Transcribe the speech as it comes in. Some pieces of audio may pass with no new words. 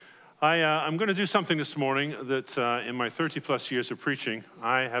I'm going to do something this morning that in my 30-plus years of preaching,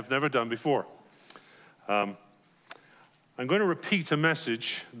 I have never done before. I'm going to repeat a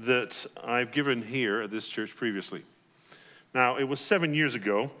message that I've given here at this church previously. Now, it was 7 years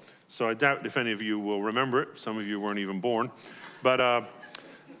ago, so I doubt if any of you will remember it. Some of you weren't even born. But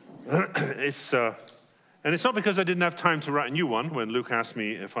it's not because I didn't have time to write a new one when Luke asked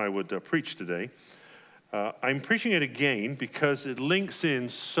me if I would preach today. I'm preaching it again because it links in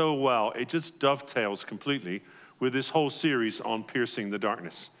so well. It just dovetails completely with this whole series on piercing the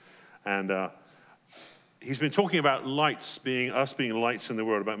darkness. And he's been talking about lights, being lights in the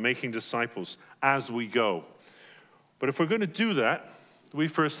world, about making disciples as we go. But if we're going to do that, we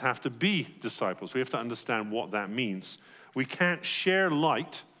first have to be disciples. We have to understand what that means. We can't share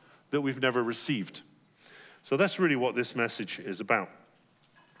light that we've never received. So that's really what this message is about.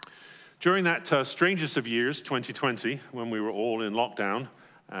 During that strangest of years, 2020, when we were all in lockdown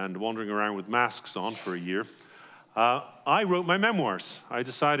and wandering around with masks on for a year, I wrote my memoirs. I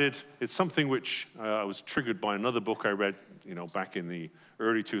decided it's something which I was triggered by another book I read, back in the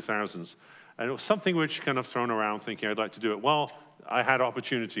early 2000s. And it was something which kind of thrown around thinking I'd like to do it. Well, I had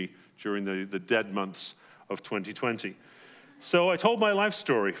opportunity during the dead months of 2020. So I told my life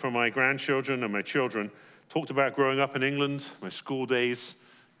story for my grandchildren and my children, talked about growing up in England, my school days,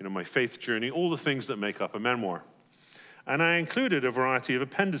 my faith journey, all the things that make up a memoir. And I included a variety of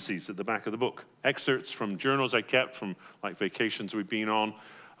appendices at the back of the book, excerpts from journals I kept from like vacations we'd been on.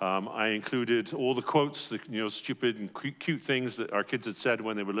 I included all the quotes, the stupid and cute things that our kids had said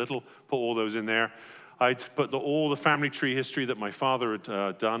when they were little, put all those in there. I'd put all the family tree history that my father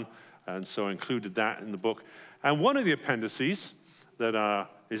had done, and so I included that in the book. And one of the appendices that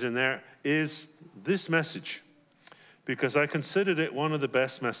is in there is this message, because I considered it one of the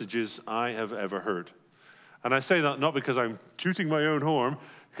best messages I have ever heard. And I say that not because I'm tooting my own horn,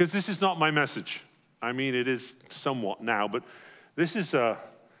 because this is not my message. I mean, it is somewhat now, but this is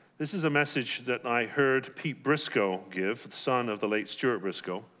a message that I heard Pete Briscoe give, the son of the late Stuart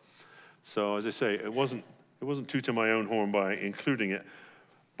Briscoe. So as I say, it wasn't tooting my own horn by including it,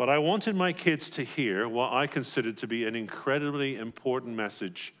 but I wanted my kids to hear what I considered to be an incredibly important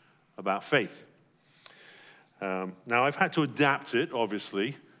message about faith. Now, I've had to adapt it,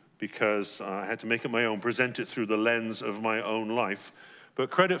 obviously, because I had to make it my own, present it through the lens of my own life. But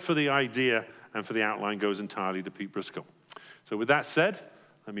credit for the idea and for the outline goes entirely to Pete Briscoe. So with that said,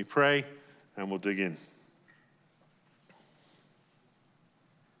 let me pray, and we'll dig in.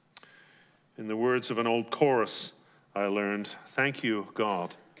 In the words of an old chorus I learned, thank you,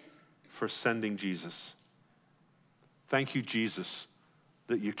 God, for sending Jesus. Thank you, Jesus,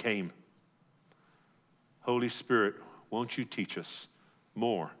 that you came. Holy Spirit, won't you teach us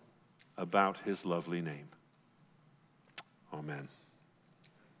more about his lovely name? Amen.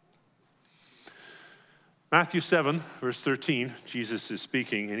 Matthew 7, verse 13, Jesus is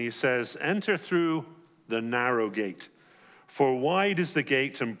speaking, and he says, enter through the narrow gate, for wide is the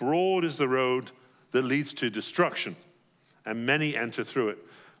gate and broad is the road that leads to destruction, and many enter through it.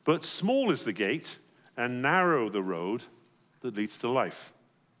 But small is the gate and narrow the road that leads to life.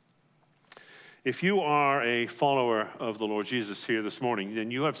 If you are a follower of the Lord Jesus here this morning,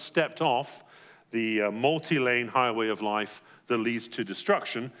 then you have stepped off the multi-lane highway of life that leads to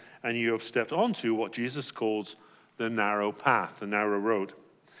destruction, and you have stepped onto what Jesus calls the narrow path, the narrow road.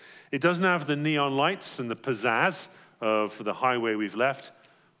 It doesn't have the neon lights and the pizzazz of the highway we've left,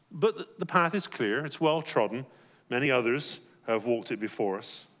 but the path is clear, it's well trodden. Many others have walked it before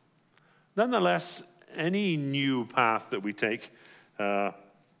us. Nonetheless, any new path that we take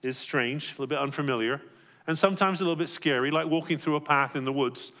is strange, a little bit unfamiliar, and sometimes a little bit scary, like walking through a path in the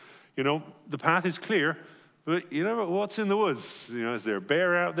woods. The path is clear, but what's in the woods? Is there a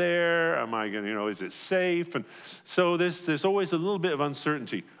bear out there? Am I going to, is it safe? And so there's always a little bit of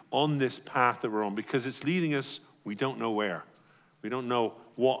uncertainty on this path that we're on because it's leading us, we don't know where. We don't know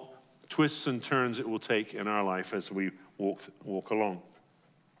what twists and turns it will take in our life as we walk along.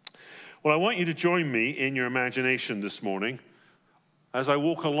 Well, I want you to join me in your imagination this morning as I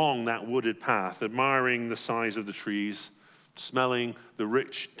walk along that wooded path, admiring the size of the trees, smelling the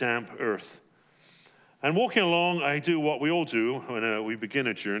rich, damp earth. And walking along, I do what we all do when we begin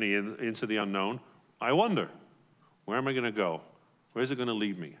a journey into the unknown. I wonder, where am I going to go? Where's it going to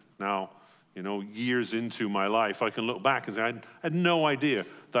lead me? Now, years into my life, I can look back and say, I had no idea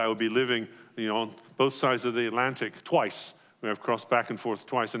that I would be living, on both sides of the Atlantic twice. We have crossed back and forth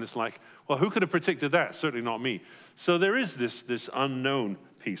twice, and it's like, well, who could have predicted that? Certainly not me. So there is this unknown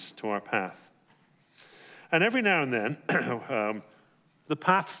piece to our path. And every now and then, the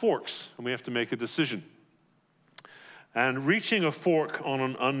path forks, and we have to make a decision. And reaching a fork on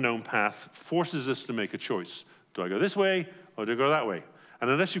an unknown path forces us to make a choice. Do I go this way or do I go that way? And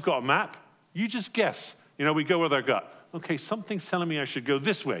unless you've got a map, you just guess. We go with our gut. Okay, something's telling me I should go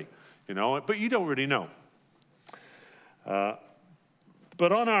this way, but you don't really know.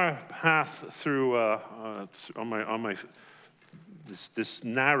 But on our path through, this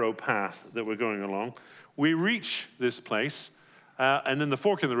narrow path that we're going along, we reach this place, and then the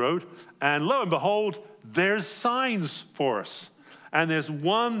fork in the road, and lo and behold, there's signs for us. And there's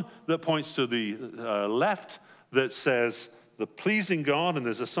one that points to the left that says the pleasing God, and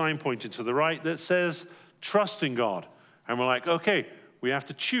there's a sign pointing to the right that says trusting God. And we're like, okay, we have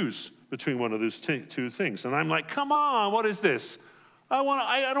to choose between one of those two things. And I'm like, come on, what is this? I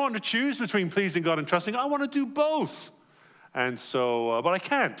don't want to choose between pleasing God and trusting. I want to do both. And so, but I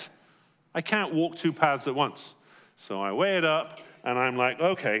can't. I can't walk two paths at once. So I weigh it up, and I'm like,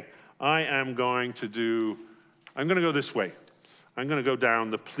 okay, I'm going to go this way. I'm going to go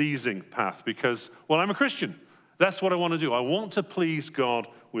down the pleasing path because, well, I'm a Christian. That's what I want to do. I want to please God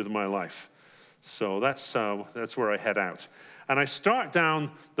with my life. So that's where I head out. And I start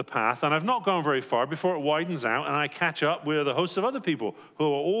down the path, and I've not gone very far before it widens out, and I catch up with a host of other people who are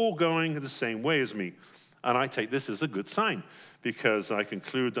all going the same way as me. And I take this as a good sign, because I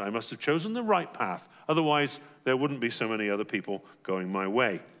conclude that I must have chosen the right path. Otherwise, there wouldn't be so many other people going my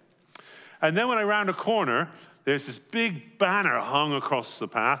way. And then when I round a corner, there's this big banner hung across the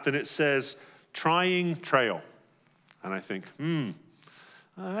path, and it says, Trying Trail. And I think,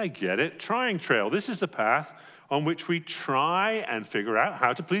 I get it. Trying Trail. This is the path on which we try and figure out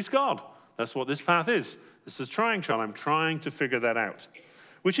how to please God. That's what this path is. This is Trying Trail. I'm trying to figure that out,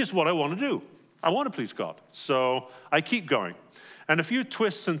 which is what I want to do. I want to please God. So I keep going. And a few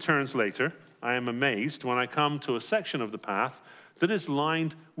twists and turns later, I am amazed when I come to a section of the path that is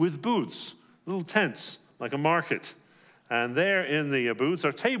lined with booths, little tents, like a market. And there in the booths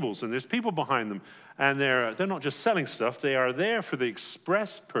are tables, and there's people behind them. And they're not just selling stuff. They are there for the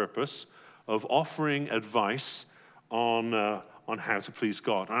express purpose of offering advice on how to please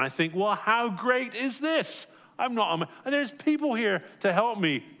God. And I think, well, how great is this? And there's people here to help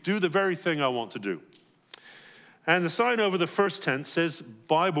me do the very thing I want to do. And the sign over the first tent says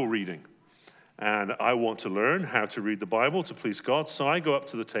Bible reading. And I want to learn how to read the Bible to please God. So I go up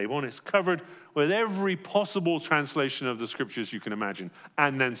to the table, and it's covered with every possible translation of the scriptures you can imagine,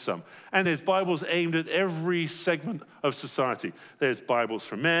 and then some. And there's Bibles aimed at every segment of society. There's Bibles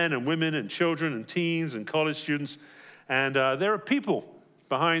for men and women and children and teens and college students. And there are people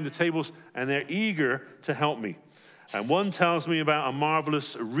behind the tables, and they're eager to help me. And one tells me about a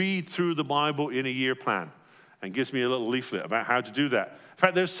marvelous read through the Bible in a year plan, and gives me a little leaflet about how to do that. In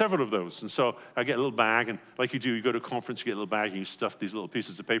fact, there's several of those. And so I get a little bag, and like you do, you go to a conference, you get a little bag, and you stuff these little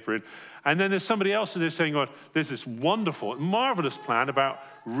pieces of paper in. And then there's somebody else in there saying, oh, there's this wonderful, marvelous plan about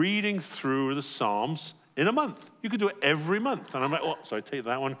reading through the Psalms in a month. You could do it every month. And I'm like, oh, so I take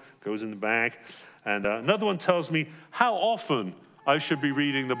that one, goes in the bag. And another one tells me how often I should be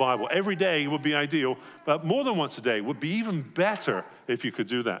reading the Bible. Every day would be ideal, but more than once a day would be even better if you could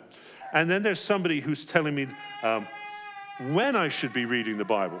do that. And then there's somebody who's telling me when I should be reading the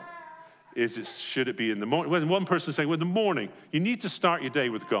Bible. Should it be in the morning? When one person's saying, well, in the morning, you need to start your day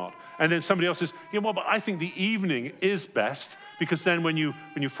with God. And then somebody else says, but I think the evening is best, because then when you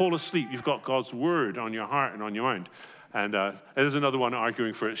fall asleep, you've got God's word on your heart and on your mind. And there's another one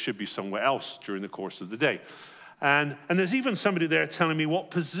arguing for it should be somewhere else during the course of the day. And there's even somebody there telling me what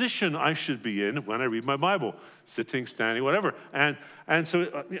position I should be in when I read my Bible, sitting, standing, whatever. And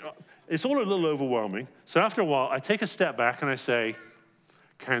so it's all a little overwhelming. So after a while, I take a step back and I say,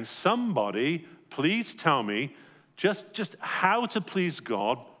 can somebody please tell me just how to please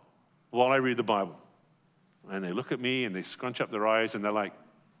God while I read the Bible? And they look at me and they scrunch up their eyes and they're like,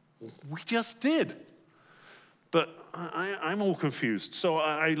 we just did. But I'm all confused. So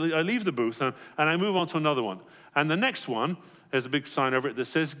I leave the booth and I move on to another one. And the next one, there's a big sign over it that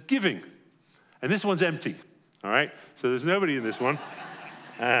says giving. And this one's empty, all right? So there's nobody in this one.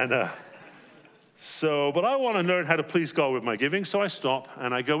 And but I want to learn how to please God with my giving, so I stop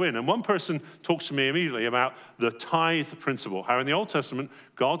and I go in. And one person talks to me immediately about the tithe principle, how in the Old Testament,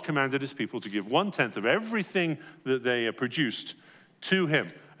 God commanded his people to give 1/10 of everything that they produced to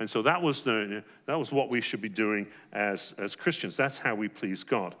him. And so that was what we should be doing as Christians. That's how we please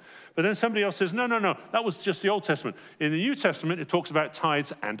God. But then somebody else says, no, that was just the Old Testament. In the New Testament, it talks about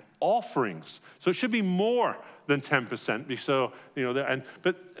tithes and offerings. So it should be more than 10%. So,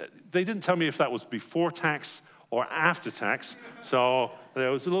 but they didn't tell me if that was before tax or after tax. So I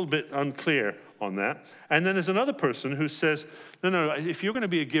was a little bit unclear on that. And then there's another person who says, no, if you're going to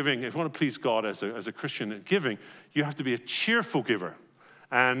be if you want to please God as a Christian in giving, you have to be a cheerful giver.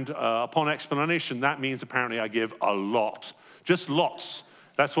 And upon explanation, that means apparently I give a lot, just lots.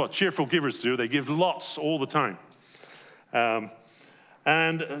 That's what cheerful givers do. They give lots all the time.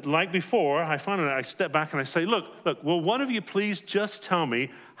 And like before, I step back and I say, look, will one of you please just tell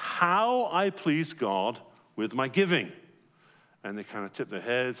me how I please God with my giving? And they kind of tip their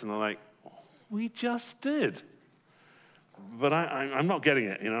heads and they're like, we just did. But I'm not getting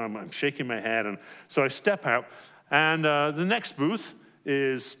it. I'm shaking my head. And so I step out. And the next booth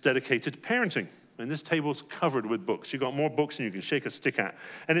is dedicated to parenting. And this table's covered with books. You've got more books than you can shake a stick at.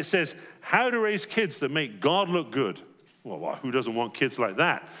 And it says, how to raise kids that make God look good. Well, who doesn't want kids like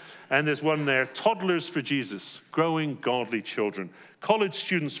that? And there's one there, Toddlers for Jesus, Growing Godly Children, College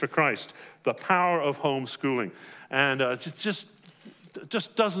Students for Christ, The Power of Homeschooling. And just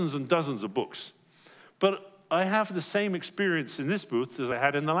dozens and dozens of books. But I have the same experience in this booth as I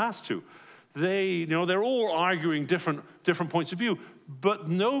had in the last two. They're all arguing different points of view, but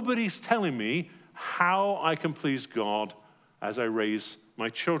nobody's telling me how I can please God as I raise my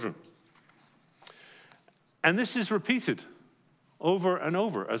children. And this is repeated over and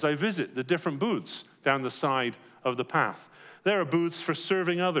over as I visit the different booths down the side of the path. There are booths for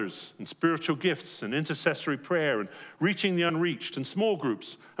serving others and spiritual gifts and intercessory prayer and reaching the unreached and small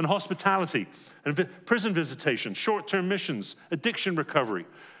groups and hospitality and prison visitation, short-term missions, addiction recovery.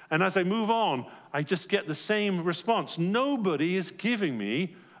 And as I move on, I just get the same response. Nobody is giving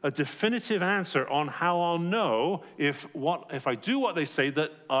me a definitive answer on how I'll know if I do what they say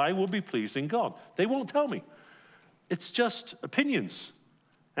that I will be pleasing God. They won't tell me. It's just opinions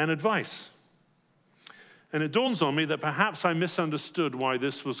and advice. And it dawns on me that perhaps I misunderstood why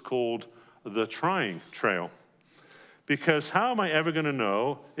this was called the trying trail. Because how am I ever going to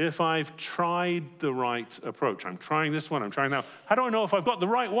know if I've tried the right approach? I'm trying this one, I'm trying that. How do I know if I've got the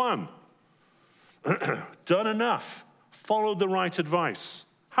right one? Done enough, followed the right advice.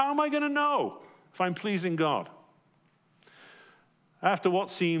 How am I going to know if I'm pleasing God? After what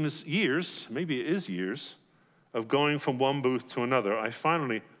seems years, maybe it is years, of going from one booth to another, I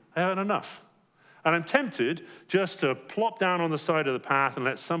had enough. And I'm tempted just to plop down on the side of the path and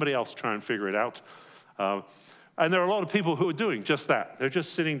let somebody else try and figure it out. And there are a lot of people who are doing just that. They're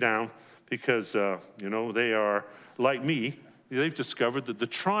just sitting down because, they are like me. They've discovered that the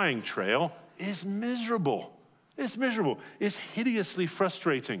trying trail is miserable. It's miserable. It's hideously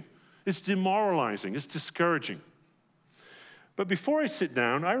frustrating. It's demoralizing. It's discouraging. But before I sit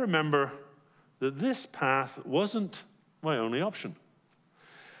down, I remember that this path wasn't my only option.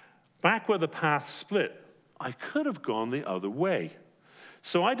 Back where the path split, I could have gone the other way.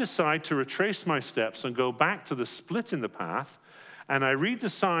 So I decide to retrace my steps and go back to the split in the path, and I read the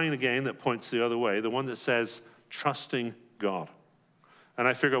sign again that points the other way, the one that says, trusting God. And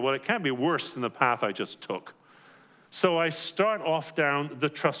I figure, well, it can't be worse than the path I just took. So I start off down the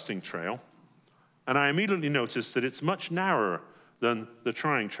trusting trail, and I immediately notice that it's much narrower than the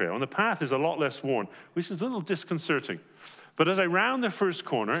trying trail. And the path is a lot less worn, which is a little disconcerting. But as I round the first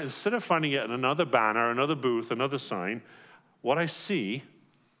corner, instead of finding yet another banner, another booth, another sign, what I see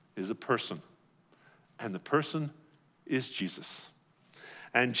is a person. And the person is Jesus.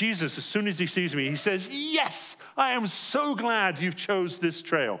 And Jesus, as soon as he sees me, he says, yes, I am so glad you've chose this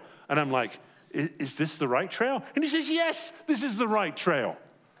trail. And I'm like, is this the right trail? And he says, yes, this is the right trail.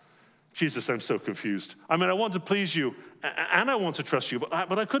 Jesus, I'm so confused. I want to please you, and I want to trust you,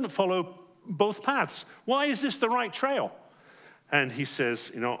 but I couldn't follow both paths. Why is this the right trail? And he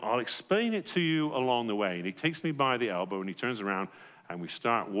says, I'll explain it to you along the way. And he takes me by the elbow, and he turns around, and we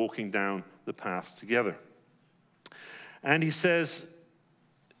start walking down the path together. And he says,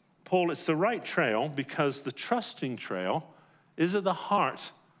 Paul, it's the right trail because the trusting trail is at the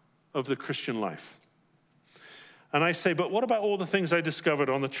heart of the Christian life. And I say, but what about all the things I discovered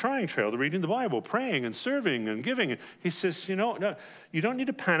on the trying trail, the reading the Bible, praying and serving and giving? He says, no, you don't need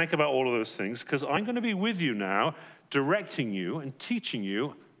to panic about all of those things because I'm going to be with you now, directing you and teaching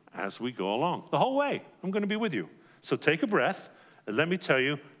you as we go along. The whole way, I'm going to be with you. So take a breath and let me tell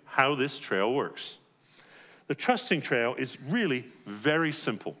you how this trail works. The trusting trail is really very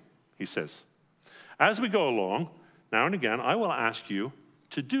simple, he says. As we go along, now and again, I will ask you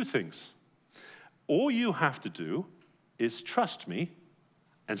to do things. All you have to do is trust me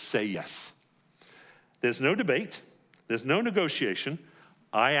and say yes. There's no debate. There's no negotiation.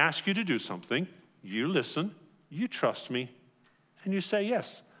 I ask you to do something. You listen. You trust me. And you say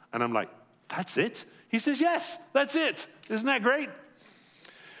yes. And I'm like, that's it? He says, yes, that's it. Isn't that great?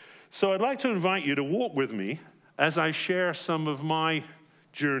 So I'd like to invite you to walk with me as I share some of my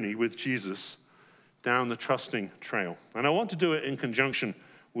journey with Jesus down the trusting trail. And I want to do it in conjunction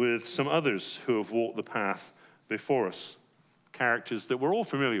with some others who have walked the path before us. Characters that we're all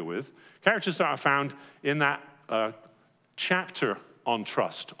familiar with. Characters that are found in that chapter on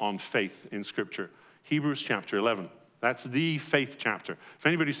trust, on faith in Scripture. Hebrews chapter 11. That's the faith chapter. If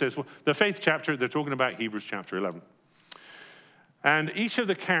anybody says, well, the faith chapter, they're talking about Hebrews chapter 11. And each of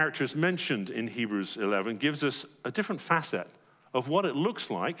the characters mentioned in Hebrews 11 gives us a different facet of what it looks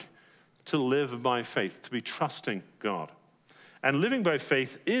like to live by faith, to be trusting God. And living by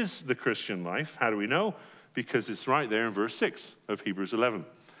faith is the Christian life. How do we know? Because it's right there in verse 6 of Hebrews 11.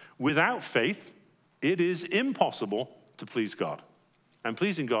 Without faith, it is impossible to please God. And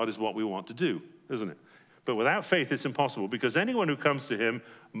pleasing God is what we want to do, isn't it? But without faith, it's impossible, because anyone who comes to him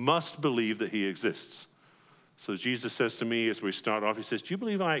must believe that he exists. So Jesus says to me as we start off, he says, do you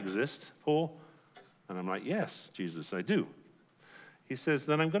believe I exist, Paul? And I'm like, yes, Jesus, I do. He says,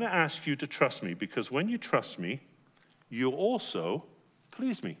 then I'm going to ask you to trust me, because when you trust me, you also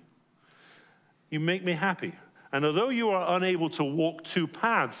please me. You make me happy. And although you are unable to walk two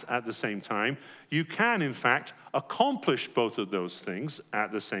paths at the same time, you can, in fact, accomplish both of those things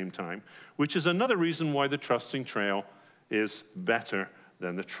at the same time, which is another reason why the trusting trail is better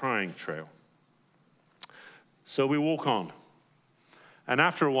than the trying trail. So we walk on. And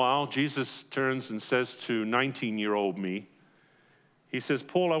after a while, Jesus turns and says to 19-year-old me, he says,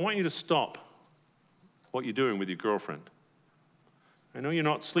 Paul, I want you to stop what you're doing with your girlfriend. I know you're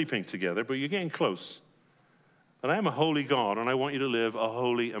not sleeping together, but you're getting close. But I am a holy God, and I want you to live a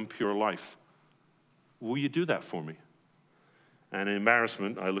holy and pure life. Will you do that for me? And in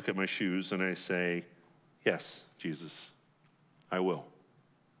embarrassment, I look at my shoes and I say, yes, Jesus, I will.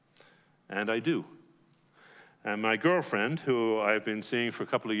 And I do. And my girlfriend, who I've been seeing for a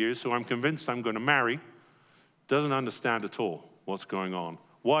couple of years, who I'm convinced I'm going to marry, doesn't understand at all what's going on.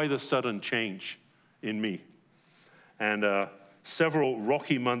 Why the sudden change in me? And several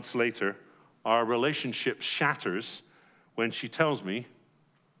rocky months later, our relationship shatters when she tells me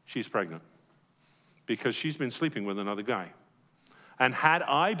she's pregnant because she's been sleeping with another guy. And had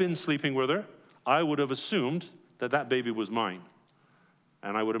I been sleeping with her, I would have assumed that that baby was mine,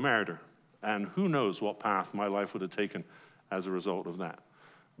 and I would have married her. And who knows what path my life would have taken as a result of that.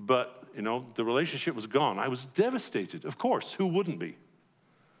 But, the relationship was gone. I was devastated. Of course, who wouldn't be?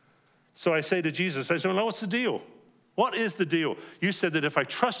 So I say to Jesus, I say, well, what's the deal? What is the deal? You said that if I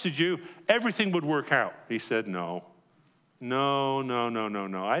trusted you, everything would work out. He said, no. No.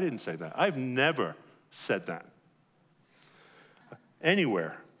 I didn't say that. I've never said that.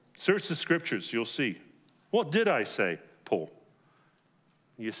 Anywhere. Search the scriptures, you'll see. What did I say, Paul?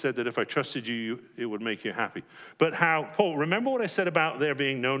 You said that if I trusted you, it would make you happy. But how, Paul, remember what I said about there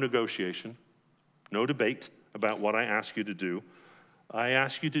being no negotiation, no debate about what I ask you to do. I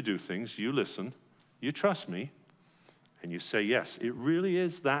ask you to do things, you listen, you trust me, and you say yes. It really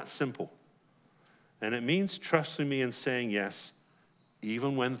is that simple. And it means trusting me and saying yes,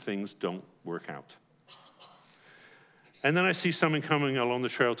 even when things don't work out. And then I see someone coming along the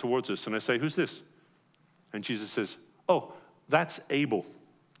trail towards us, and I say, who's this? And Jesus says, oh, that's Abel.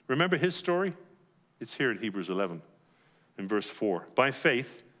 Remember his story? It's here in Hebrews 11, in verse 4. By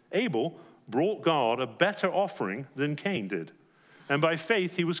faith, Abel brought God a better offering than Cain did. And by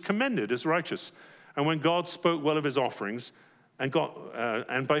faith, he was commended as righteous. And when God spoke well of his offerings,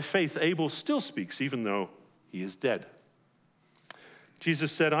 and by faith, Abel still speaks, even though he is dead.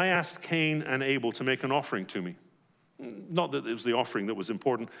 Jesus said, I asked Cain and Abel to make an offering to me. Not that it was the offering that was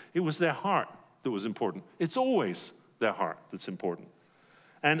important. It was their heart that was important. It's always their heart that's important.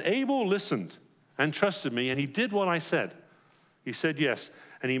 And Abel listened and trusted me, and he did what I said. He said yes,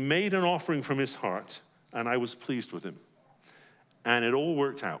 and he made an offering from his heart, and I was pleased with him. And it all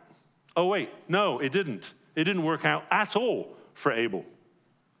worked out. Oh, wait, no, it didn't. It didn't work out at all for Abel.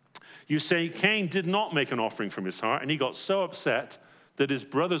 You say Cain did not make an offering from his heart, and he got so upset that his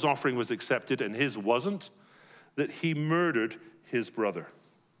brother's offering was accepted and his wasn't, that he murdered his brother.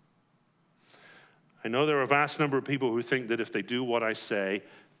 I know there are a vast number of people who think that if they do what I say,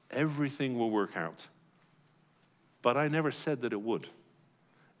 everything will work out. But I never said that it would.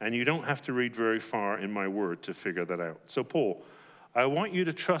 And you don't have to read very far in my word to figure that out. So, Paul, I want you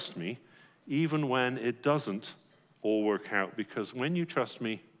to trust me even when it doesn't all work out, because when you trust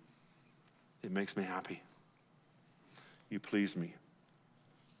me, it makes me happy. You please me.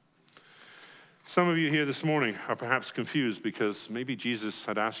 Some of you here this morning are perhaps confused because maybe Jesus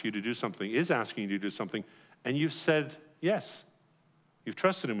had asked you to do something, is asking you to do something, and you've said yes. You've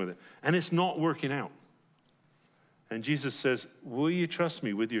trusted him with it, and it's not working out. And Jesus says, will you trust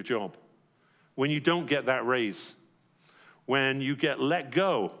me with your job? When you don't get that raise, when you get let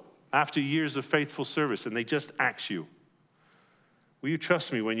go after years of faithful service and they just axe you? Will you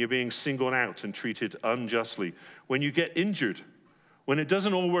trust me when you're being singled out and treated unjustly? When you get injured? When it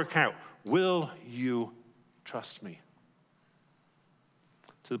doesn't all work out? Will you trust me?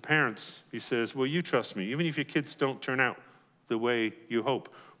 To the parents, he says, will you trust me, even if your kids don't turn out the way you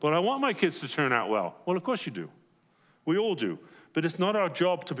hope? But I want my kids to turn out well. Well, of course you do. We all do. But it's not our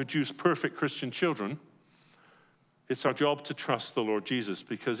job to produce perfect Christian children. It's our job to trust the Lord Jesus,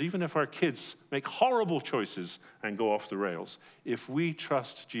 because even if our kids make horrible choices and go off the rails, if we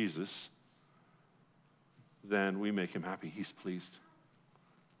trust Jesus, then we make him happy. He's pleased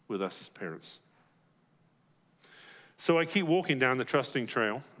with us as parents. So I keep walking down the trusting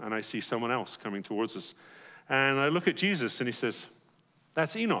trail, and I see someone else coming towards us. And I look at Jesus, and he says,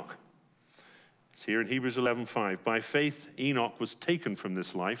 that's Enoch. It's here in Hebrews 11:5. By faith, Enoch was taken from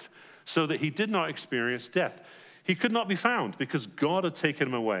this life so that he did not experience death. He could not be found because God had taken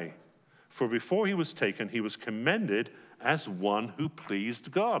him away. For before he was taken, he was commended as one who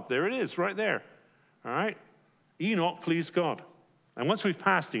pleased God. There it is, right there. All right? Enoch pleased God. And once we've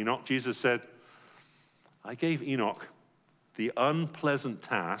passed Enoch, Jesus said, I gave Enoch the unpleasant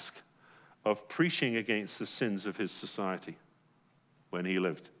task of preaching against the sins of his society when he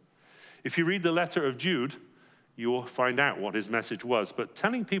lived. If you read the letter of Jude, you'll find out what his message was. But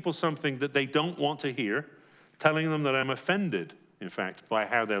telling people something that they don't want to hear, telling them that I'm offended, in fact, by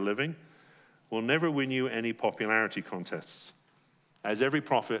how they're living, will never win you any popularity contests, as every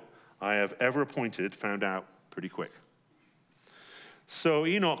prophet I have ever appointed found out pretty quick. So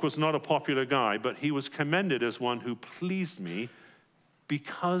Enoch was not a popular guy, but he was commended as one who pleased me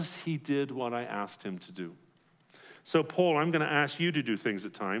because he did what I asked him to do. So Paul, I'm going to ask you to do things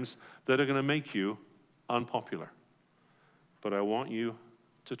at times that are going to make you unpopular, but I want you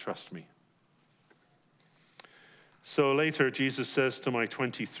to trust me. So later, Jesus says to my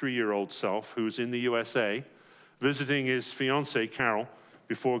 23-year-old self, who's in the USA, visiting his fiancée, Carol,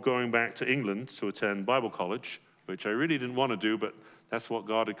 before going back to England to attend Bible college, which I really didn't want to do, but that's what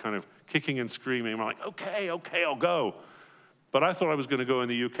God had kind of kicking and screaming. I'm like, okay, I'll go. But I thought I was going to go in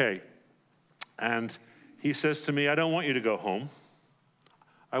the UK. And he says to me, I don't want you to go home.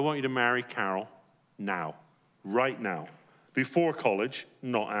 I want you to marry Carol now, right now. Before college,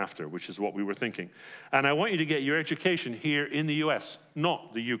 not after, which is what we were thinking. And I want you to get your education here in the US,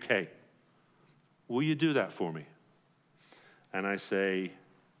 not the UK. Will you do that for me? And I say,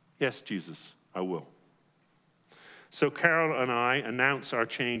 yes, Jesus, I will. So Carol and I announce our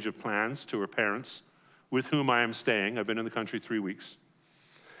change of plans to her parents, with whom I am staying. I've been in the country 3 weeks.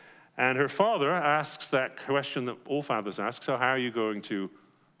 And her father asks that question that all fathers ask, so how are you going to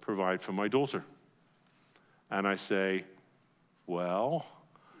provide for my daughter? And I say, well,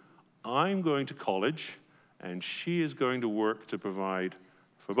 I'm going to college, and she is going to work to provide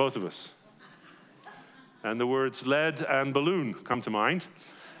for both of us. And the words lead and balloon come to mind.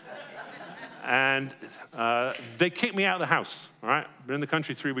 And they kicked me out of the house, all right? Been in the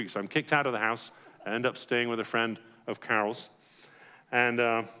country 3 weeks. I'm kicked out of the house. I end up staying with a friend of Carol's.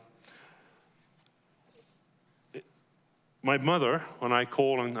 And my mother, when I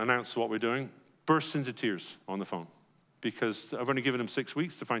call and announce what we're doing, bursts into tears on the phone because I've only given him 6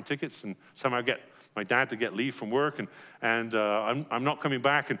 weeks to find tickets and somehow get my dad to get leave from work, and I'm not coming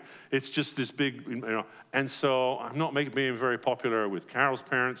back, and it's just this big, and so I'm not being very popular with Carol's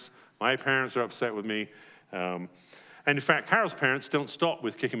parents. My parents are upset with me. And in fact, Carol's parents don't stop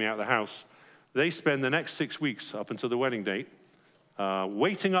with kicking me out of the house. They spend the next 6 weeks up until the wedding date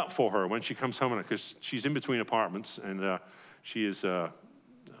waiting up for her when she comes home, because she's in between apartments, and she is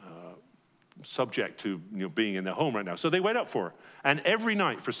subject to being in their home right now. So they wait up for her. And every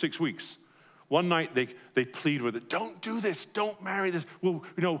night for 6 weeks, one night they plead with it, don't do this, don't marry this,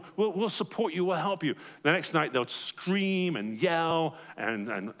 we'll support you, we'll help you. The next night they'll scream and yell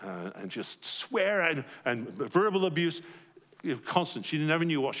and just swear and verbal abuse, constant. She never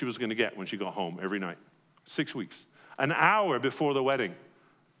knew what she was going to get when she got home every night. 6 weeks. An hour before the wedding,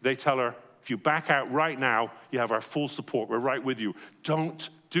 they tell her, if you back out right now, you have our full support, we're right with you. Don't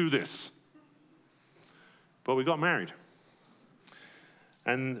do this. But we got married.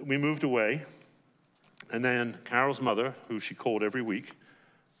 And we moved away. And then Carol's mother, who she called every week,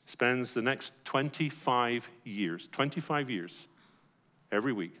 spends the next 25 years,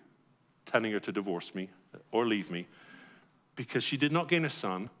 every week, telling her to divorce me or leave me, because she did not gain a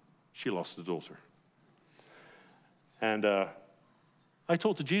son, she lost a daughter. And I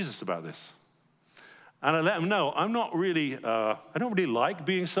talked to Jesus about this. And I let him know, I don't really like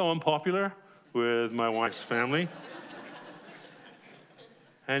being so unpopular with my wife's family.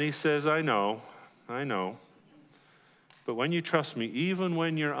 And he says, I know. But But when you trust me, even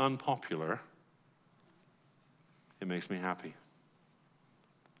when you're unpopular, it makes me happy.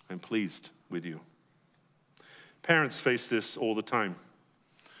 I'm pleased with you. Parents face this all the time.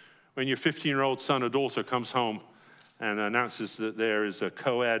 When your 15-year-old son or daughter comes home and announces that there is a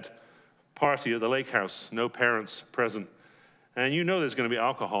co-ed party at the lake house, no parents present, and you know there's going to be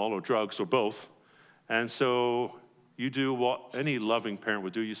alcohol or drugs or both, and so you do what any loving parent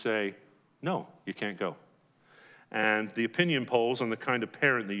would do. You say, no, you can't go. And the opinion polls on the kind of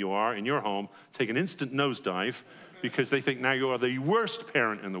parent that you are in your home take an instant nosedive because they think now you are the worst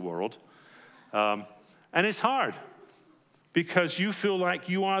parent in the world. And it's hard because you feel like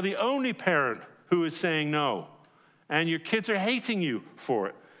you are the only parent who is saying no. And your kids are hating you for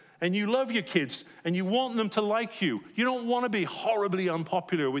it. And you love your kids and you want them to like you. You don't want to be horribly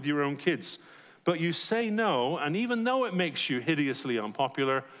unpopular with your own kids. But you say no, and even though it makes you hideously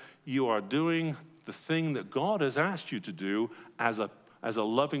unpopular, you are doing the thing that God has asked you to do as a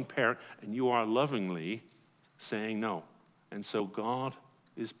loving parent, and you are lovingly saying no. And so God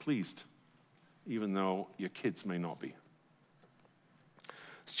is pleased, even though your kids may not be.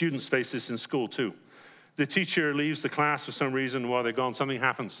 Students face this in school too. The teacher leaves the class for some reason. While they're gone, something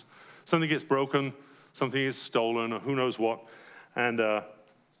happens. Something gets broken, something is stolen, or who knows what. And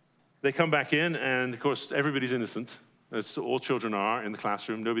they come back in, and of course, everybody's innocent, as all children are in the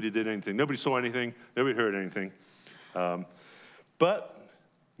classroom. Nobody did anything. Nobody saw anything. Nobody heard anything. But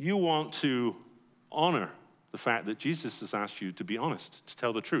you want to honor the fact that Jesus has asked you to be honest, to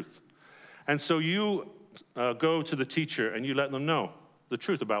tell the truth. And so you go to the teacher and you let them know the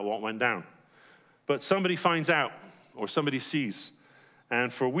truth about what went down. But somebody finds out or somebody sees,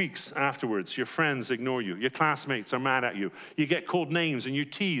 and for weeks afterwards, your friends ignore you. Your classmates are mad at you. You get called names and you're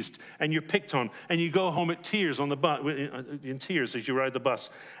teased and you're picked on, and you go home in tears as you ride the bus.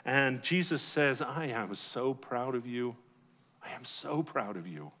 And Jesus says, I am so proud of you. I am so proud of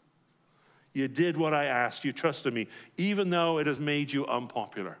you. You did what I asked. You trusted me, even though it has made you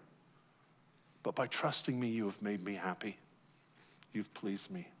unpopular. But by trusting me, you have made me happy. You've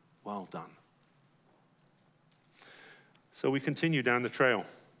pleased me. Well done. So we continue down the trail,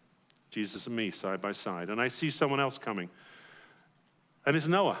 Jesus and me side by side. And I see someone else coming. And it's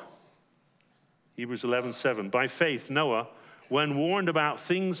Noah. Hebrews 11:7. By faith, Noah, when warned about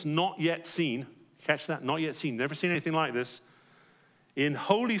things not yet seen, catch that, not yet seen, never seen anything like this, in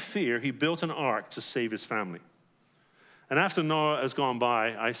holy fear, he built an ark to save his family. And after Noah has gone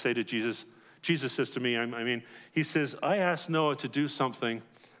by, I say to Jesus says to me, he says, I asked Noah to do something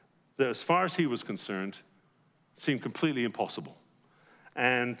that as far as he was concerned, seemed completely impossible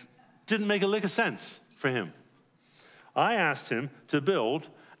and didn't make a lick of sense for him. I asked him to build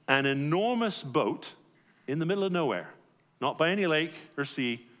an enormous boat in the middle of nowhere, not by any lake or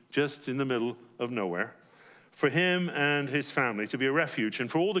sea, just in the middle of nowhere, for him and his family to be a refuge,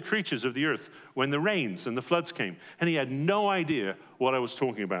 and for all the creatures of the earth when the rains and the floods came. And he had no idea what I was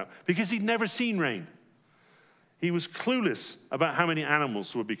talking about because he'd never seen rain. He was clueless about how many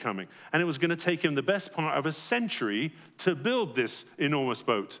animals would be coming. And it was going to take him the best part of a century to build this enormous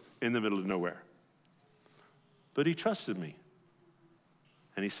boat in the middle of nowhere. But he trusted me.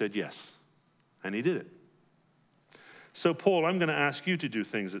 And he said yes. And he did it. So, Paul, I'm going to ask you to do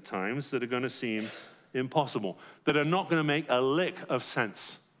things at times that are going to seem impossible, that are not going to make a lick of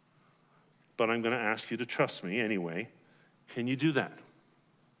sense. But I'm going to ask you to trust me anyway. Can you do that?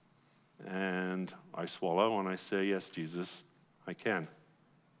 And I swallow and I say, yes, Jesus, I can.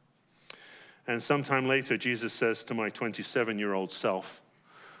 And sometime later, Jesus says to my 27-year-old self,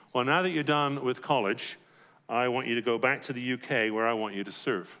 well, now that you're done with college, I want you to go back to the UK where I want you to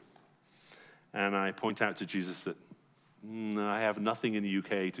serve. And I point out to Jesus that I have nothing in the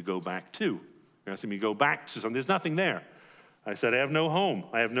UK to go back to. You're asking me to go back to something. There's nothing there. I said, I have no home.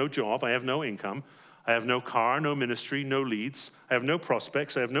 I have no job. I have no income. I have no car, no ministry, no leads. I have no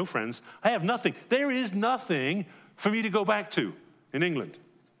prospects. I have no friends. I have nothing. There is nothing for me to go back to in England.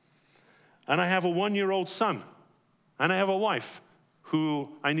 And I have a 1-year-old son. And I have a wife who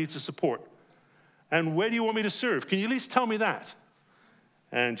I need to support. And where do you want me to serve? Can you at least tell me that?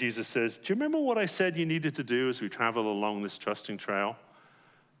 And Jesus says, do you remember what I said you needed to do as we travel along this trusting trail?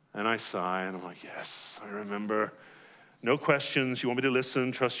 And I sigh, and I'm like, yes, I remember. No questions. You want me to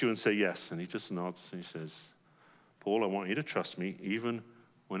listen, trust you, and say yes. And he just nods, and he says, Paul, I want you to trust me, even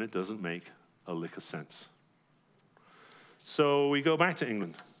when it doesn't make a lick of sense. So we go back to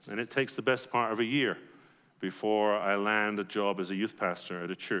England, and it takes the best part of a year before I land a job as a youth pastor at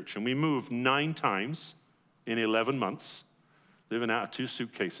a church. And we moved 9 times in 11 months, living out of 2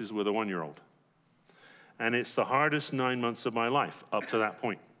 suitcases with a 1-year-old. And it's the hardest 9 months of my life up to that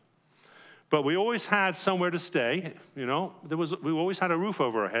point. But we always had somewhere to stay, we always had a roof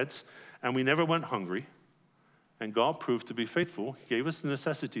over our heads, and we never went hungry. And God proved to be faithful. He gave us the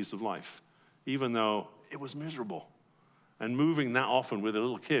necessities of life, even though it was miserable. And moving that often with a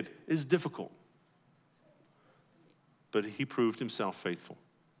little kid is difficult. But he proved himself faithful.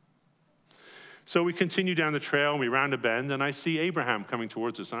 So we continue down the trail, and we round a bend, and I see Abraham coming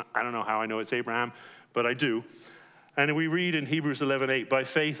towards us. I don't know how I know it's Abraham, but I do. And we read in Hebrews 11:8, by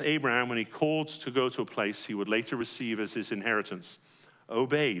faith Abraham, when he called to go to a place he would later receive as his inheritance,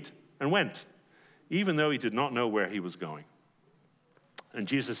 obeyed and went, even though he did not know where he was going. And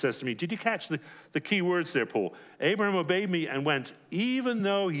Jesus says to me, did you catch the key words there, Paul? Abraham obeyed me and went, even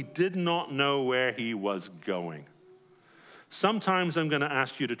though he did not know where he was going. Sometimes I'm going to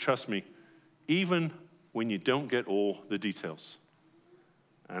ask you to trust me, even when you don't get all the details.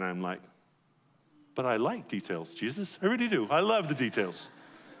 And I'm like, but I like details, Jesus. I really do. I love the details.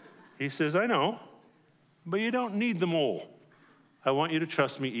 He says, I know, but you don't need them all. I want you to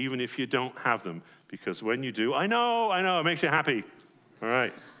trust me even if you don't have them, because when you do, I know, it makes you happy. All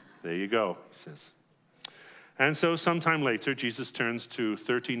right, there you go, he says. And so sometime later, Jesus turns to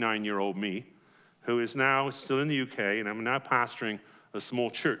 39-year-old me, who is now still in the UK, and I'm now pastoring a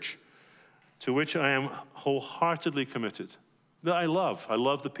small church to which I am wholeheartedly committed, that I love. I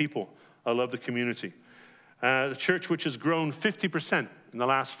love the people. I love the community. The church which has grown 50% in the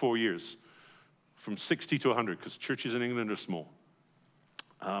last 4 years, from 60 to 100, because churches in England are small.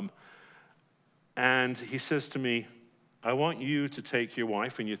 And he says to me, I want you to take your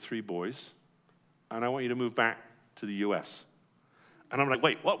wife and your 3 boys, and I want you to move back to the US. And I'm like,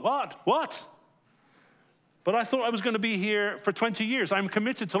 wait, what? But I thought I was going to be here for 20 years. I'm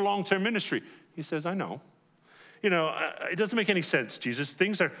committed to long-term ministry. He says, I know. It doesn't make any sense, Jesus.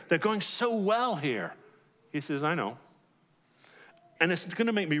 They're going so well here. He says, I know. And it's going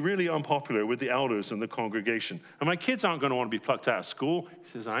to make me really unpopular with the elders and the congregation. And my kids aren't going to want to be plucked out of school. He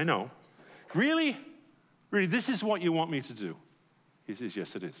says, I know. Really? Really, this is what you want me to do? He says,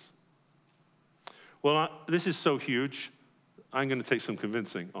 yes, it is. Well, this is so huge. I'm going to take some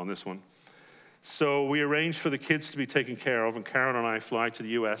convincing on this one. So we arranged for the kids to be taken care of, and Karen and I fly to the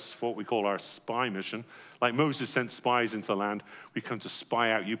US for what we call our spy mission. Like Moses sent spies into the land, we come to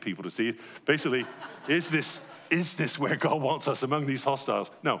spy out you people to see. Basically, is this where God wants us among these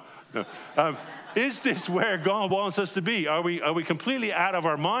hostiles? No. Is this where God wants us to be? Are we completely out of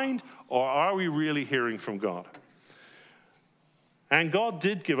our mind, or are we really hearing from God? And God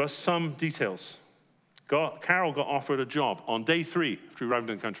did give us some details. Carol got offered a job on day 3 after we arrived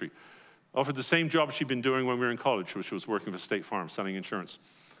in the country. Offered the same job she'd been doing when we were in college, which was working for State Farm, selling insurance.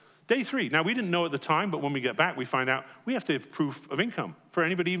 Day 3. Now, we didn't know at the time, but when we get back, we find out we have to have proof of income for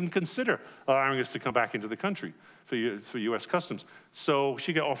anybody even consider allowing us to come back into the country for U.S. Customs. So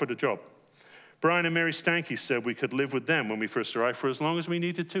she got offered a job. Brian and Mary Stanky said we could live with them when we first arrived for as long as we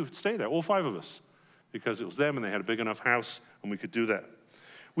needed to stay there, all 5 of us, because it was them and they had a big enough house and we could do that.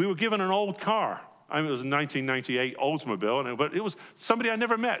 We were given an old car. It was a 1998 Oldsmobile, but it was somebody I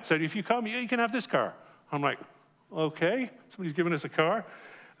never met said, if you come, you can have this car. I'm like, okay, somebody's giving us a car.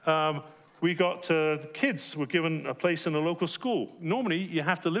 We got the kids were given a place in a local school. Normally, you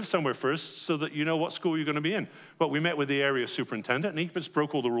have to live somewhere first so that you know what school you're going to be in. But we met with the area superintendent, and he just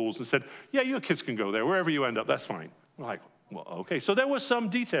broke all the rules and said, yeah, your kids can go there. Wherever you end up, that's fine. We're like, well, okay. So there were some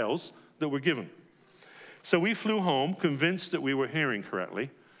details that were given. So we flew home, convinced that we were hearing correctly,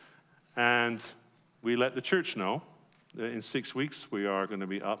 and we let the church know that in 6 weeks we are going to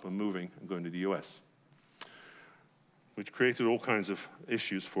be up and moving and going to the U.S., which created all kinds of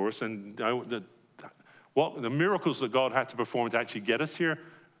issues for us. And the miracles that God had to perform to actually get us here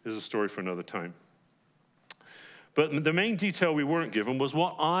is a story for another time. But the main detail we weren't given was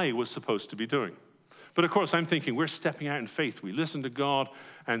what I was supposed to be doing. But of course, I'm thinking we're stepping out in faith. We listen to God,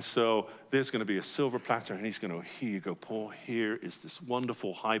 and so there's going to be a silver platter, and he's going to, here you go, Paul, here is this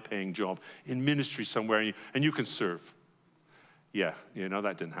wonderful high-paying job in ministry somewhere, and you can serve. Yeah,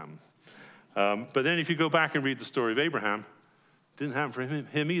 that didn't happen. But then if you go back and read the story of Abraham, it didn't happen for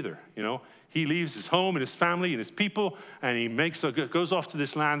him either. He leaves his home and his family and his people, and he goes off to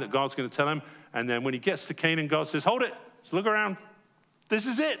this land that God's going to tell him. And then when he gets to Canaan, God says, hold it. So look around. This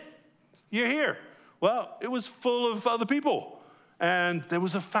is it. You're here. Well, it was full of other people, and there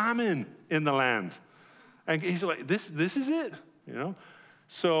was a famine in the land. And he's like, this is it,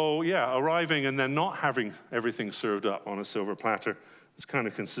 So, yeah, arriving and then not having everything served up on a silver platter is kind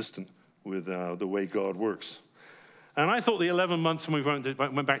of consistent with the way God works. And I thought the 11 months when we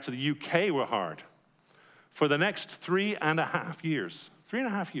went back to the UK were hard. For the next 3.5 years,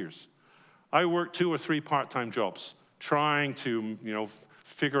 I worked 2 or 3 part-time jobs, trying to,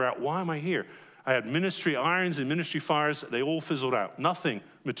 figure out, why am I here? I had ministry irons and ministry fires. They all fizzled out. Nothing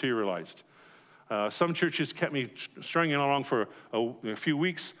materialized. Some churches kept me stringing along for a few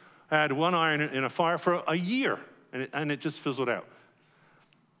weeks. I had one iron in a fire for a year, and it just fizzled out.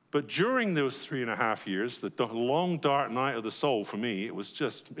 But during those 3.5 years, the long, dark night of the soul for me, it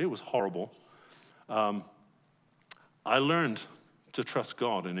was horrible. I learned to trust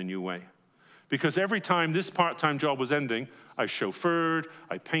God in a new way. Because every time this part-time job was ending, I chauffeured,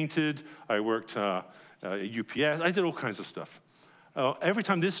 I painted, I worked at UPS, I did all kinds of stuff. Every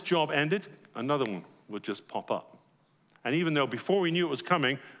time this job ended, another one would just pop up. And even though before we knew it was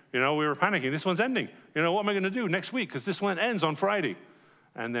coming, we were panicking. This one's ending. What am I going to do next week? Because this one ends on Friday.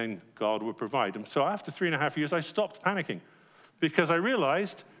 And then God would provide. And so after 3.5 years, I stopped panicking because I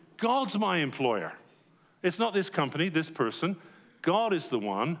realized God's my employer. It's not this company, this person. God is the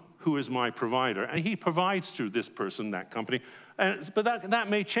one who is my provider. And he provides through this person, that company. But that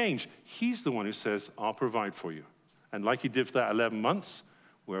may change. He's the one who says, I'll provide for you. And like he did for that 11 months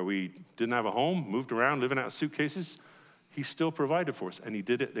where we didn't have a home, moved around, living out of suitcases, he still provided for us. And he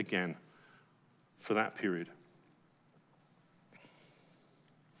did it again for that period.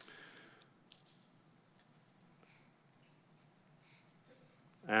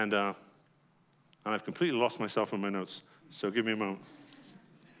 And I've completely lost myself in my notes, so give me a moment.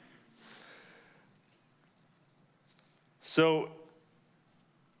 So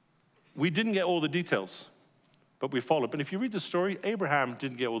we didn't get all the details, but we followed. But if you read the story, Abraham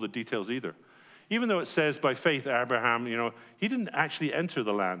didn't get all the details either. Even though it says by faith, Abraham, he didn't actually enter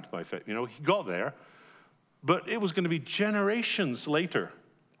the land by faith. He got there, but it was going to be generations later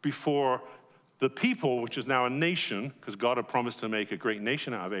before the people, which is now a nation, because God had promised to make a great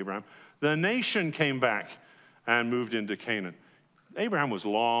nation out of Abraham, the nation came back and moved into Canaan. Abraham was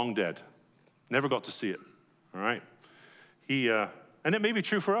long dead. Never got to see it, all right? And it may be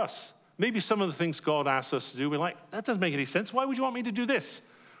true for us. Maybe some of the things God asks us to do, we're like, that doesn't make any sense. Why would you want me to do this?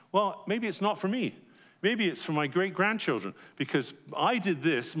 Well, maybe it's not for me. Maybe it's for my great-grandchildren, because I did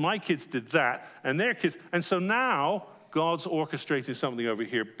this, my kids did that, and their kids. And so now God's orchestrating something over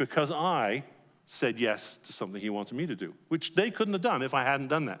here because I said yes to something he wanted me to do, which they couldn't have done if I hadn't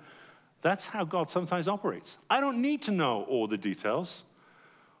done that. That's how God sometimes operates. I don't need to know all the details.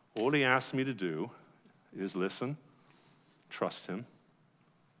 All he asks me to do is listen, trust him,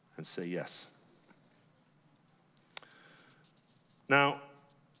 and say yes. Now,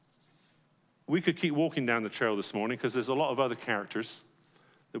 we could keep walking down the trail this morning because there's a lot of other characters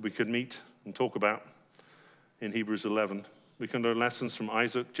that we could meet and talk about in Hebrews 11. We can learn lessons from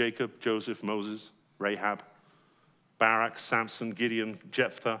Isaac, Jacob, Joseph, Moses, Rahab, Barak, Samson, Gideon,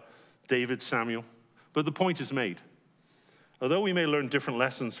 Jephthah, David, Samuel. But the point is made. Although we may learn different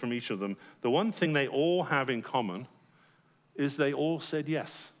lessons from each of them, the one thing they all have in common is they all said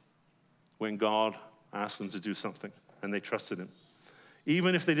yes when God asked them to do something, and they trusted him.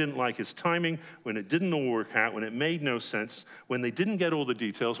 Even if they didn't like his timing, when it didn't all work out, when it made no sense, when they didn't get all the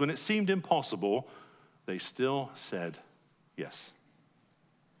details, when it seemed impossible, they still said yes.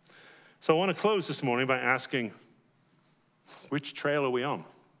 So I want to close this morning by asking, which trail are we on? Are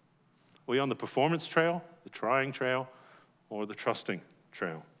we on the performance trail, the trying trail, or the trusting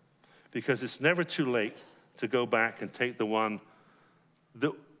trail? Because it's never too late to go back and take the one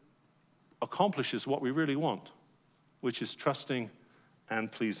that accomplishes what we really want, which is trusting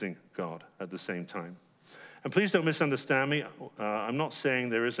and pleasing God at the same time. And please don't misunderstand me. I'm not saying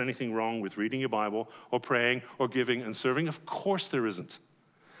there is anything wrong with reading your Bible or praying or giving and serving. Of course there isn't.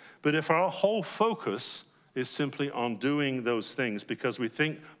 But if our whole focus is simply on doing those things because we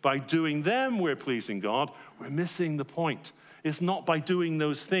think by doing them we're pleasing God, we're missing the point. It's not by doing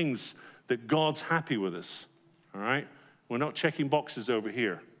those things that God's happy with us, all right? We're not checking boxes over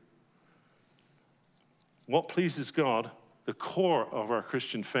here. What pleases God, the core of our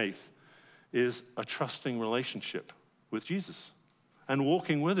Christian faith, is a trusting relationship with Jesus and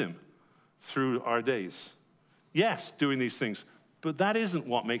walking with him through our days. Yes, doing these things, but that isn't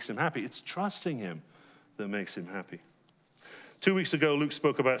what makes him happy. It's trusting him that makes him happy. 2 weeks ago, Luke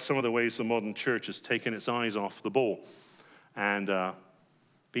spoke about some of the ways the modern church has taken its eyes off the ball and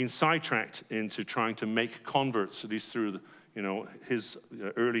been sidetracked into trying to make converts, at least through his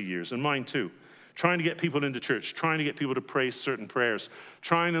early years, and mine too. Trying to get people into church, trying to get people to pray certain prayers,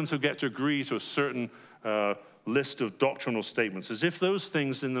 trying them to get to agree to a certain list of doctrinal statements, as if those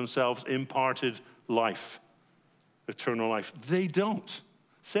things in themselves imparted life, eternal life. They don't.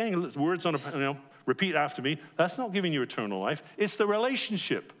 Saying words on repeat after me, that's not giving you eternal life. It's the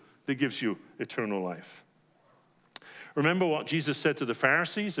relationship that gives you eternal life. Remember what Jesus said to the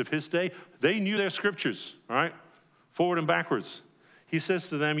Pharisees of his day? They knew their scriptures, all right? Forward and backwards. He says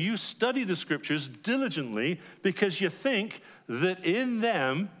to them, you study the scriptures diligently because you think that in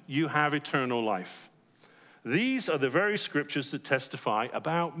them you have eternal life. These are the very scriptures that testify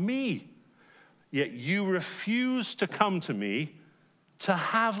about me. Yet you refuse to come to me to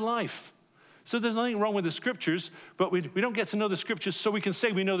have life. So there's nothing wrong with the scriptures, but we don't get to know the scriptures so we can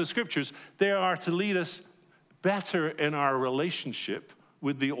say we know the scriptures. They are to lead us better in our relationship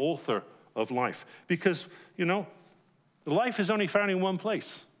with the author of life. Because, life is only found in one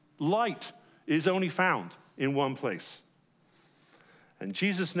place. Light is only found in one place. And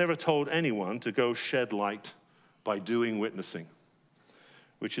Jesus never told anyone to go shed light by doing witnessing,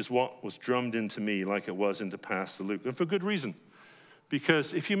 which is what was drummed into me like it was into Pastor Luke. And for good reason.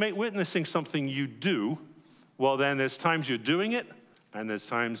 Because if you make witnessing something you do, well, then there's times you're doing it, and there's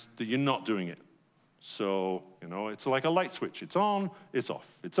times that you're not doing it. So, it's like a light switch. It's on, it's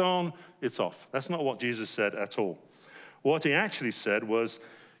off. It's on, it's off. That's not what Jesus said at all. What he actually said was,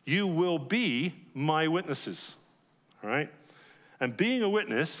 you will be my witnesses, all right? And being a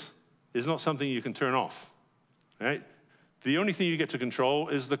witness is not something you can turn off, right? The only thing you get to control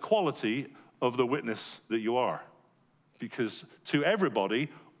is the quality of the witness that you are. Because to everybody,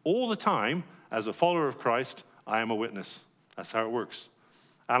 all the time, as a follower of Christ, I am a witness. That's how it works.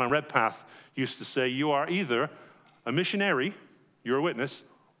 Alan Redpath used to say, you are either a missionary, you're a witness,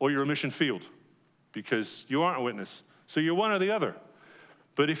 or you're a mission field, because you aren't a witness. So you're one or the other.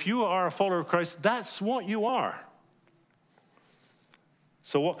 But if you are a follower of Christ, that's what you are.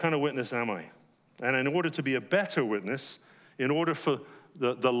 So what kind of witness am I? And in order to be a better witness, in order for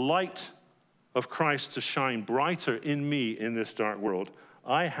the light of Christ to shine brighter in me in this dark world,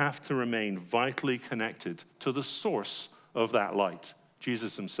 I have to remain vitally connected to the source of that light,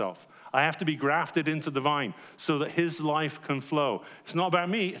 Jesus himself. I have to be grafted into the vine so that his life can flow. It's not about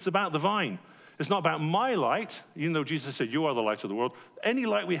me, it's about the vine. It's not about my light, even though Jesus said, you are the light of the world. Any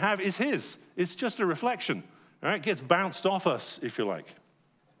light we have is his. It's just a reflection. All right? It gets bounced off us, if you like.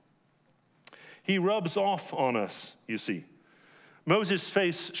 He rubs off on us, you see. Moses'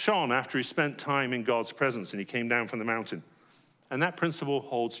 face shone after he spent time in God's presence and he came down from the mountain. And that principle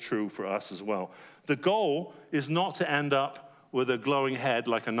holds true for us as well. The goal is not to end up with a glowing head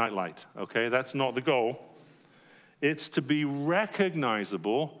like a nightlight, okay? That's not the goal. It's to be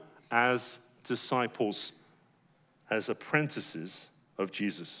recognizable as disciples, as apprentices of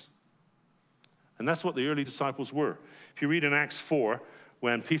Jesus. And that's what the early disciples were. If you read in Acts 4,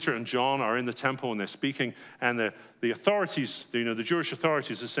 when Peter and John are in the temple and they're speaking, and the authorities, the Jewish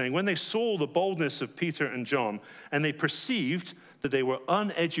authorities are saying, when they saw the boldness of Peter and John, and they perceived that they were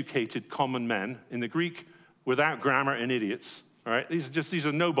uneducated common men, in the Greek, without grammar and idiots, all right? These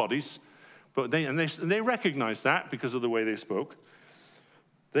are nobodies, but they recognized that because of the way they spoke.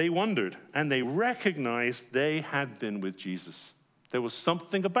 They wondered, and they recognized they had been with Jesus. There was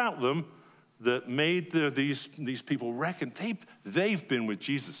something about them that made these people reckon they've been with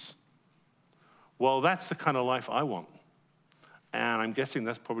Jesus. Well, that's the kind of life I want. And I'm guessing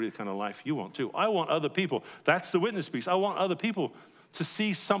that's probably the kind of life you want too. I want other people. That's the witness piece. I want other people to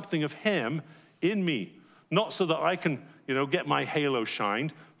see something of him in me. Not so that I can, get my halo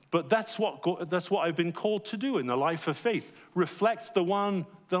shined, but that's what I've been called to do in the life of faith. Reflect the one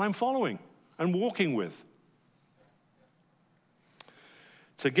that I'm following and walking with.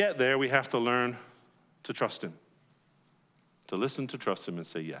 To get there, we have to learn to trust him. To listen, to trust him, and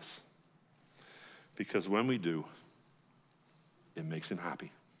say yes. Because when we do, it makes him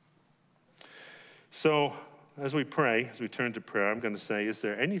happy. So, as we pray, as we turn to prayer, I'm going to say, is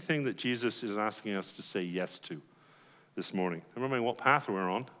there anything that Jesus is asking us to say yes to this morning? I'm remembering what path we're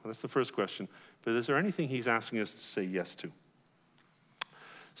on. That's the first question. But is there anything he's asking us to say yes to?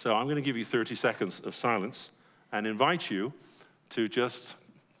 So I'm going to give you 30 seconds of silence and invite you to just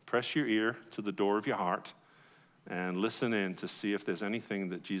press your ear to the door of your heart and listen in to see if there's anything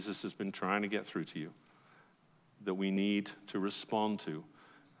that Jesus has been trying to get through to you that we need to respond to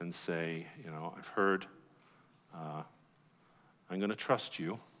and say, I've heard, I'm going to trust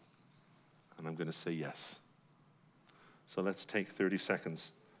you, and I'm going to say yes. So let's take 30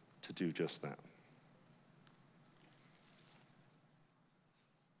 seconds to do just that.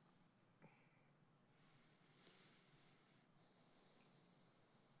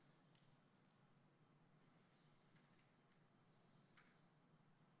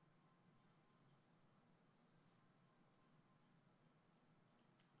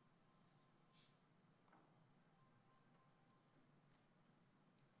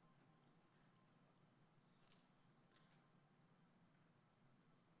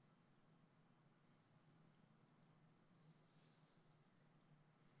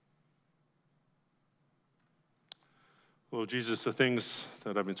 Well, Jesus, the things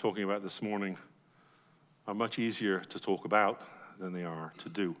that I've been talking about this morning are much easier to talk about than they are to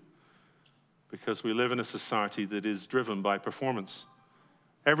do, because we live in a society that is driven by performance.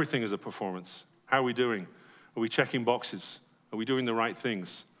 Everything is a performance. How are we doing? Are we checking boxes? Are we doing the right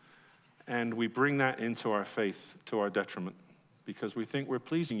things? And we bring that into our faith to our detriment, because we think we're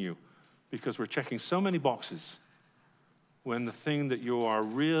pleasing you, because we're checking so many boxes, when the thing that you are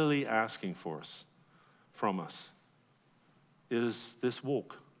really asking from us is this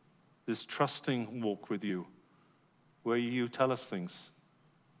walk, this trusting walk with you, where you tell us things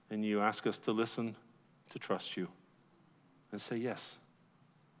and you ask us to listen, to trust you, and say yes.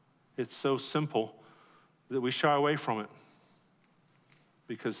 It's so simple that we shy away from it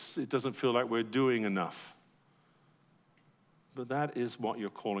because it doesn't feel like we're doing enough. But that is what your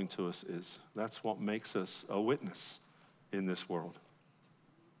calling to us is. That's what makes us a witness in this world.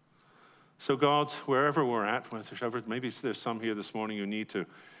 So God, wherever we're at, maybe there's some here this morning who need to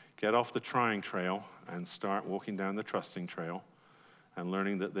get off the trying trail and start walking down the trusting trail and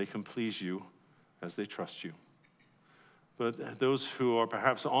learning that they can please you as they trust you. But those who are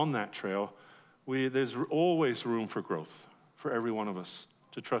perhaps on that trail, there's always room for growth for every one of us,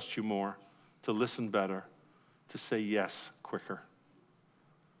 to trust you more, to listen better, to say yes quicker.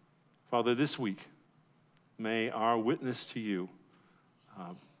 Father, this week, may our witness to you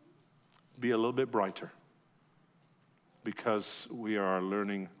be a little bit brighter, because we are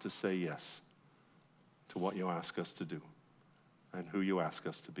learning to say yes to what you ask us to do and who you ask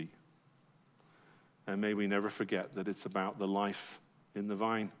us to be. And may we never forget that it's about the life in the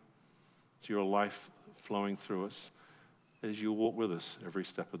vine. It's your life flowing through us as you walk with us every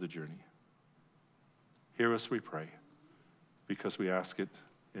step of the journey. Hear us, we pray, because we ask it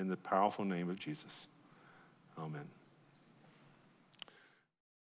in the powerful name of Jesus. Amen.